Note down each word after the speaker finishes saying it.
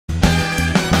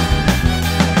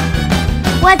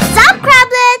What's up,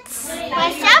 Crablets?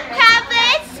 What's up,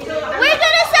 Crablets? We're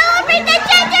gonna celebrate the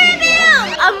gender reveal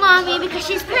of Mommy because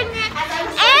she's pregnant,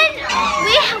 and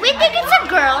we think it's a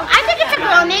girl. I think it's a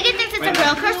girl. Megan thinks it's a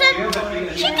girl. Kirsten,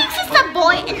 she thinks it's a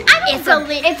boy, and I don't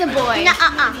believe It's a boy.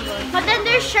 But then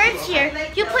there's shirts here.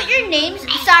 You put your names.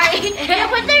 Sorry, you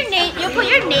put their name. You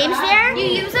put your names there.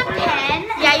 You use a pen.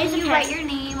 Yeah, use a pen. Write your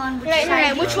name on which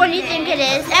Right. Which one do you think it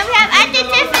is? And we have Auntie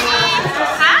Tiffany.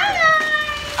 Hi.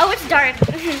 Oh, it's dark.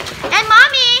 And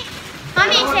Mommy,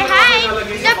 say hi.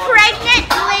 The pregnant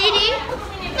lady.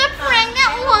 The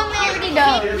pregnant woman.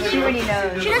 She already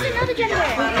knows. She doesn't know the gender.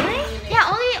 Really?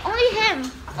 Yeah, only him.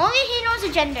 Only he knows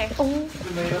the gender. Oh.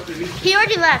 He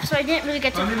already left, so I didn't really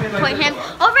get to point him.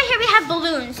 Over here we have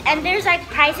balloons, and there's like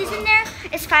prizes in there.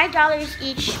 It's $5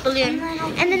 each balloon,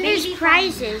 and then there's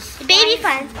prizes. Baby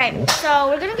fun. Right. So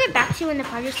we're gonna get back to you when the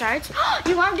party starts.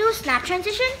 You want to do a snap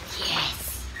transition? Yes.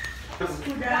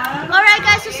 Alright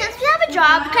guys, so since we have a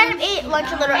job, we kind of ate lunch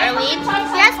a little early. We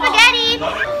have spaghetti,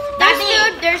 there's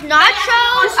food, there's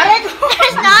nachos,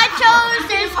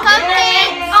 there's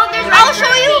cupcakes. Oh,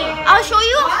 I'll show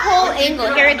you a whole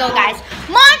angle. Here we go, guys.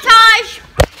 Montage!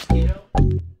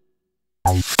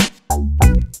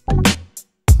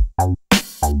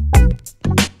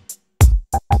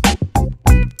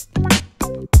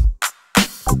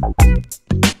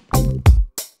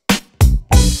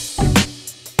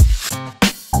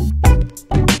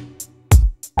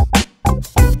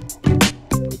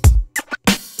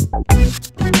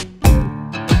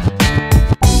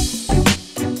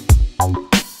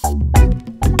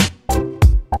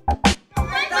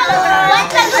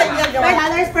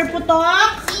 Per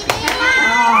putok.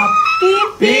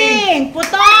 Ping.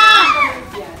 Putok.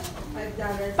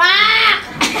 Pak.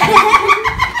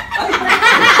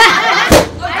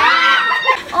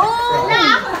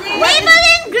 Rainbow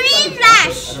and green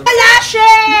flash.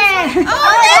 Lashes.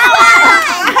 Oh, this one.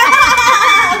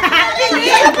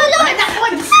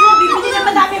 Bibili na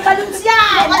madami balloons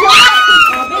yan.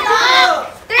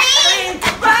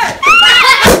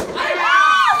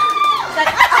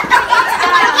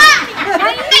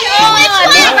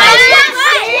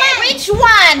 Which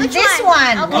one? This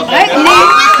one. Okay. And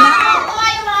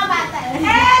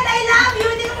I love you.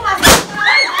 Hindi mo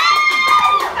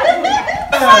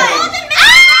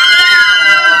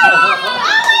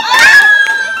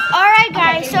Alright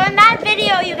guys, so in that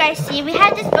video you guys see, we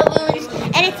had this balloons,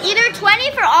 and it's either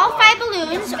 20 for all 5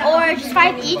 balloons or just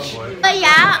 5 each. But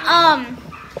yeah,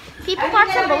 people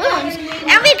bought some balloons,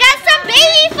 and we got some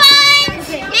baby funds!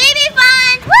 Baby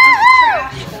funds!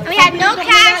 Woohoo! We had no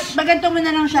cash, Baganto mo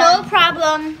na lang siya. no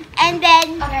problem. And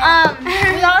then,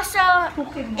 we also,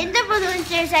 in the balloons,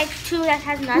 there's like 2 that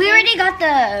has nothing. We already got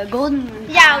the golden one.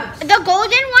 Yeah, the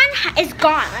golden one is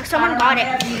gone. Like someone bought it.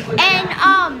 And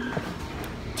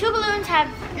 2 balloons have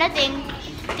nothing.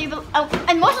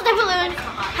 And most of the balloons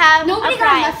have Nobody a got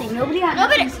prize. nothing. Nobody got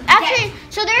Nobody. nothing. Actually,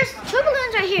 so there's 2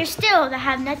 balloons right here still that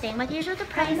have nothing. But here's what the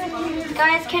prize is.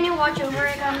 Guys, can you watch over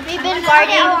it? We've been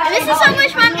guarding. And this is so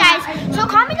much fun, guys. So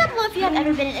comment down below if you have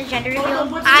ever been in a gender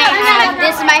reveal. I have.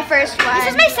 This is my first one.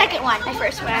 This is my second one. My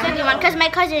first one. Second one, because my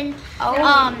cousin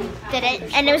did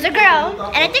it, and it was a girl,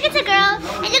 and I think it's a girl.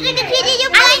 And look at the kitty, you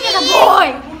blind. It's a boy.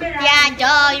 Yeah,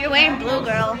 duh. You're wearing blue,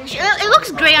 girl. It looks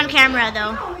gray on camera,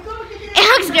 though. It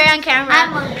looks great on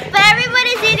camera. But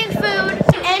everybody's eating food,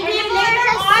 and people are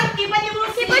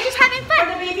just having fun.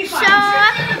 So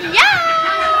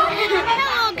yeah.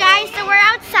 Hello, guys. So we're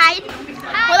outside.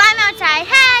 Well, I'm outside.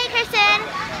 Hey, Kristen.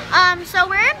 So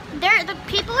the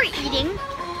people are eating.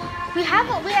 We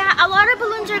have a lot of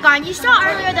balloons are gone. You saw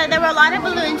earlier that there were a lot of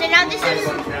balloons, and now this is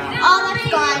all that's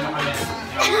gone.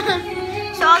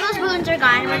 So all those balloons are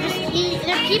gone. We're just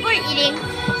the people are eating,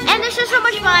 and this is so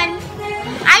much fun.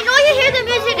 I know you hear the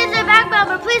music in the background,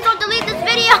 but please don't delete this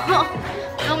video.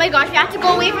 Oh my gosh, we have to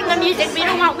go away from the music. We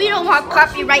don't want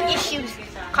copyright issues.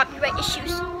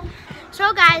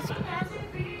 So guys,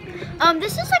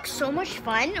 this is like so much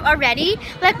fun already.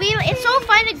 Like it's so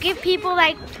fun to give people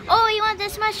like, oh, you want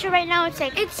this much? So right now it's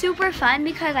like It's super fun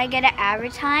because I get to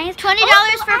advertise. $20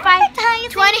 for 5.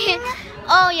 20.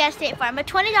 Oh yes, State Farm, but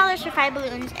 $20 for 5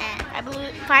 balloons, and I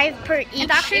believe 5 per each.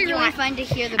 It's actually if you really want. fun to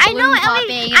hear the I balloon know,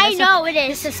 popping. I know it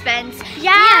is. The suspense.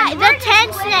 Yeah, the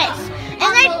tenseness.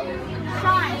 And like,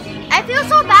 I feel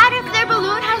so bad if their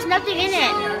balloon has nothing in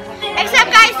it.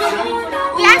 Except guys,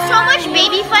 we have so much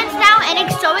baby funds now, and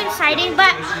it's so exciting.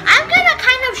 But I'm gonna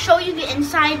kind of show you the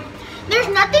inside. There's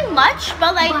nothing much,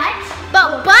 but like,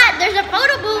 but there's a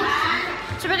photo booth.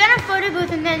 So we're gonna photo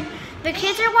booth, and then the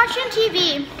kids are watching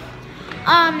TV.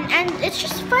 And it's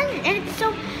just fun, and it's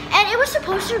so and it was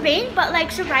supposed to rain, but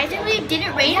like surprisingly it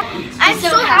didn't rain. I'm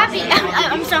so happy.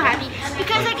 I'm so happy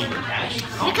because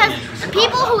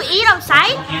people who eat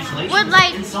outside would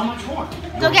like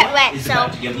they'll get wet. So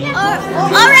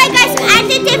alright guys,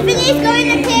 Auntie Tiffany's going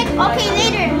to take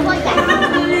later.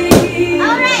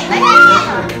 Alright,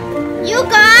 you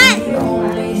got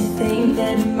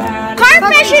car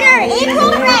freshener,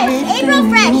 April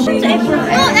Fresh.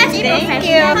 Oh, that's April Fresh. Thank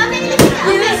you.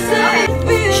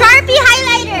 Sharpie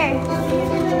highlighter.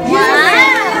 Wow.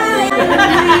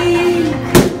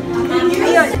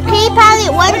 Key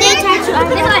palette, one day tattoo.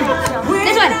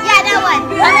 This one. Yeah, that one.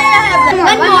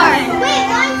 One more. Wait,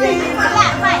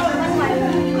 yeah, right. One more.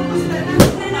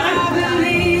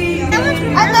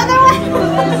 Another one.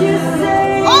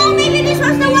 Oh, maybe this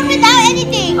was the one without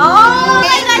anything. Oh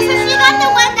my gosh, so she got the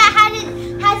one that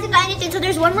hasn't got anything. So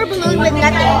there's one more balloon with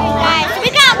nothing. Guys, so we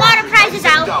got a lot of prizes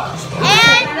out.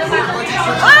 And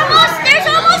there's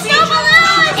almost no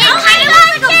balloons. It looks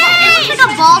like a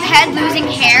bald head losing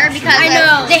hair because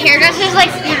the hairdresser is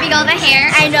like snipping all the hair.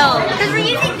 I know. Because we're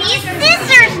using these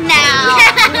scissors now.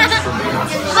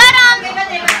 But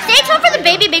stay tuned for the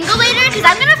baby bingo later because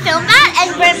I'm gonna film that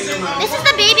and this is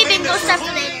the baby bingo stuff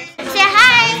later. Say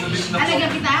hi. I'm gonna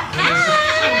be back. Hi.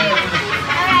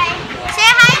 Alright. Say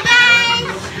hi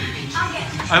guys.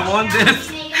 I want this.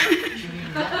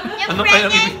 Ano kaya?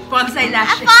 False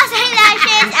eyelashes. False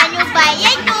eyelashes. Ano ba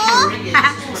yan mo?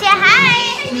 Say hi.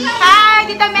 Hi,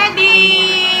 Tita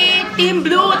Medi. Team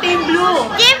Blue, Team Blue.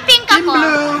 Team Pink ako.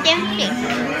 Team Pink.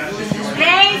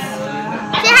 Grace.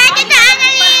 Say hi, Tita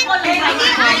Annalyn.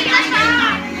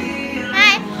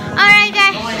 Hi. Alright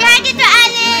guys. Say hi, Tita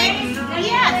Allen.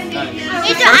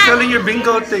 Start selling your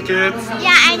bingo tickets.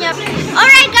 Yeah, I know.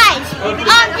 Alright guys.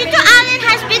 Tito Allen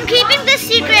has been keeping this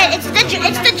secret. It's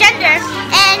the gender.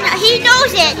 And he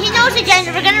knows it. He knows the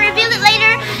gender. We're gonna reveal it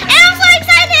later. And I'm so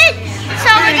excited! So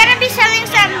we're gonna be selling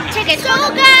some tickets. So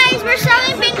guys, we're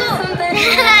selling bingo.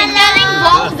 Selling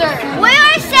Boulder. We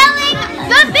are selling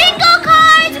the bingo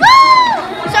cards! Woo!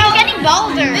 So we're getting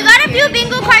Boulder. We got a few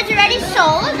bingo cards already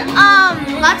sold.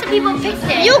 Lots of people picked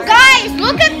it. You guys,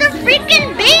 look at the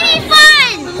freaking baby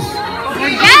funds!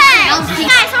 Yes!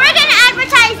 Guys, so we're gonna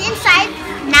advertise inside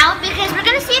now because we're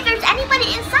gonna see if there's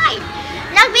anybody inside.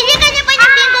 Nagbili ka niya ba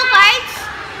ng bingo cards?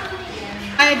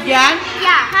 Yan?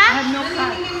 Yeah, huh? I have no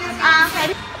card. Okay.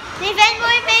 May Venmo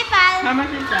and PayPal. How much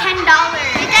is that? $10.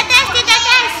 Tita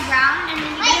Tess. Brown. And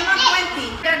then Give me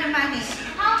 20. Got the money.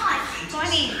 how much?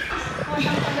 20.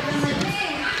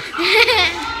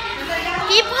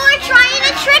 People are trying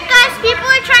to trick us.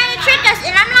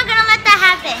 And I'm not gonna let that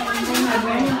happen.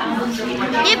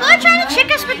 People are trying to trick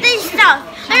us with this stuff.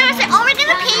 They're gonna say, oh, we're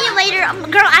gonna pay you later.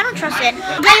 Girl, I don't trust it.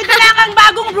 May kailangan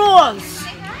bagong rules.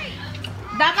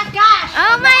 Dapat cash.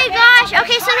 Oh my gosh.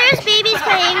 Okay, so there's babies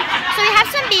playing. So we have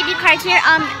some baby cards here.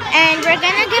 And we're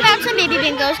gonna give out some baby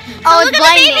bingos. So look at the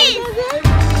babies.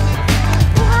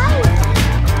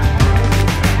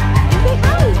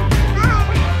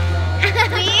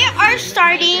 We are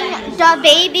starting the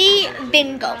baby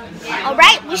bingo.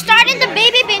 Alright, we started the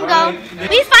baby bingo.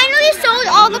 We finally sold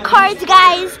all the cards,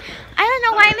 guys. I don't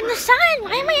know why I'm in the sun.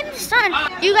 Why am I in the sun?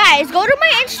 You guys, go to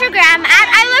my Instagram at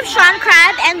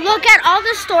 @ILoveSeanCrab and look at all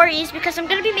the stories because I'm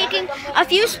gonna be making a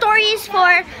few stories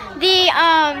for the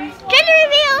gender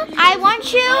reveal. I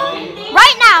want you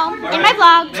right now in my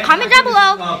vlog to comment down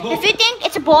below if you think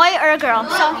it's a boy or a girl.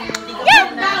 So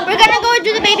yeah, we're gonna go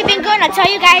do the baby bingo and I'll tell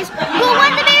you guys who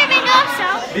won the baby bingo. So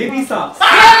Baby socks.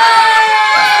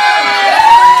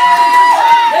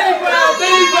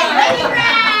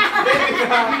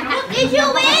 did you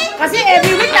win? Kasi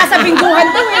every week nasa bingguhan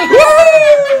to eh.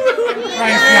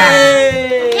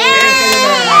 Yay!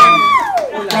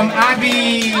 From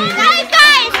Abby.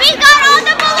 Guys, we got all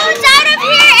the balloons out of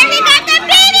here and we got the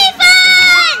baby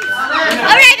funds!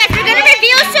 Alright guys, we're gonna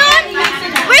reveal soon.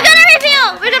 We're gonna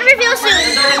reveal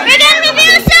soon.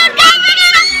 Guys,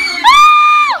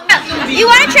 Woo! You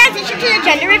wanna transition to the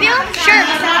gender reveal? Sure.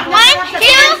 1,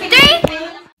 2, 3.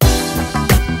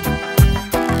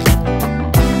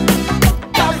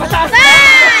 5,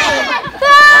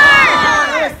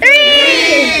 4,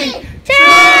 3,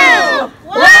 2,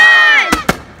 1.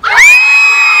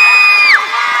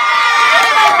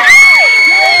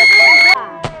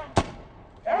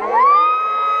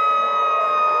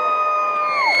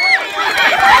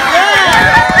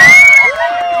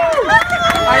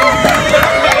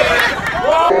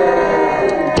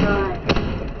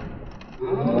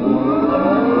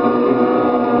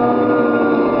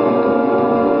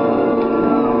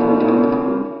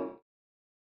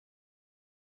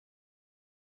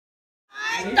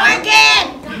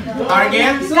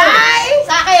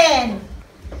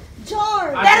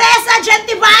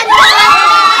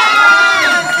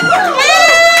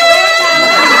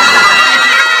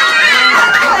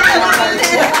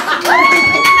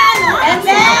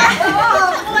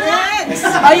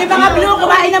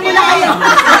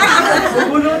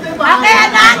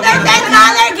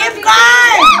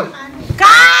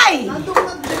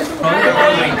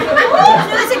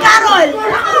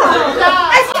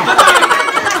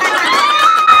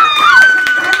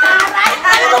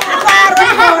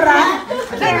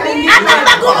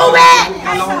 Nag-uuwi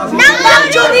ng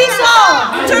chorizo!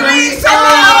 Chorizo!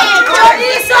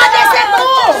 Chorizo de Cebu!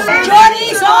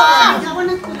 Chorizo!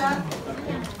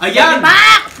 Ayan!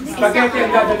 Pak! Spaghetti ang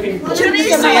dadating ko.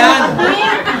 Chorizo! Ayan!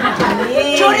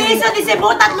 Chorizo de Cebu,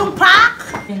 3 pack!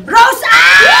 Rose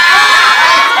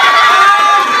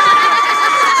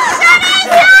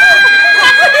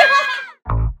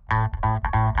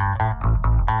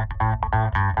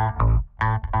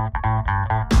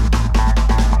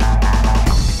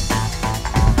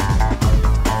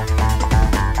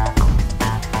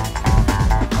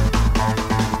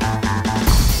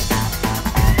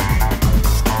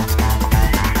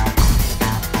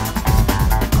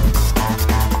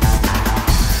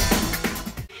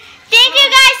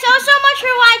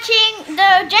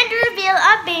the gender reveal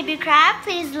of Baby Crab.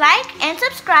 Please like and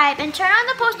subscribe and turn on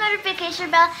the post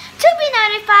notification bell to be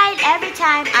notified every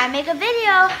time I make a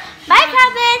video. Bye,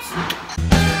 Crablets!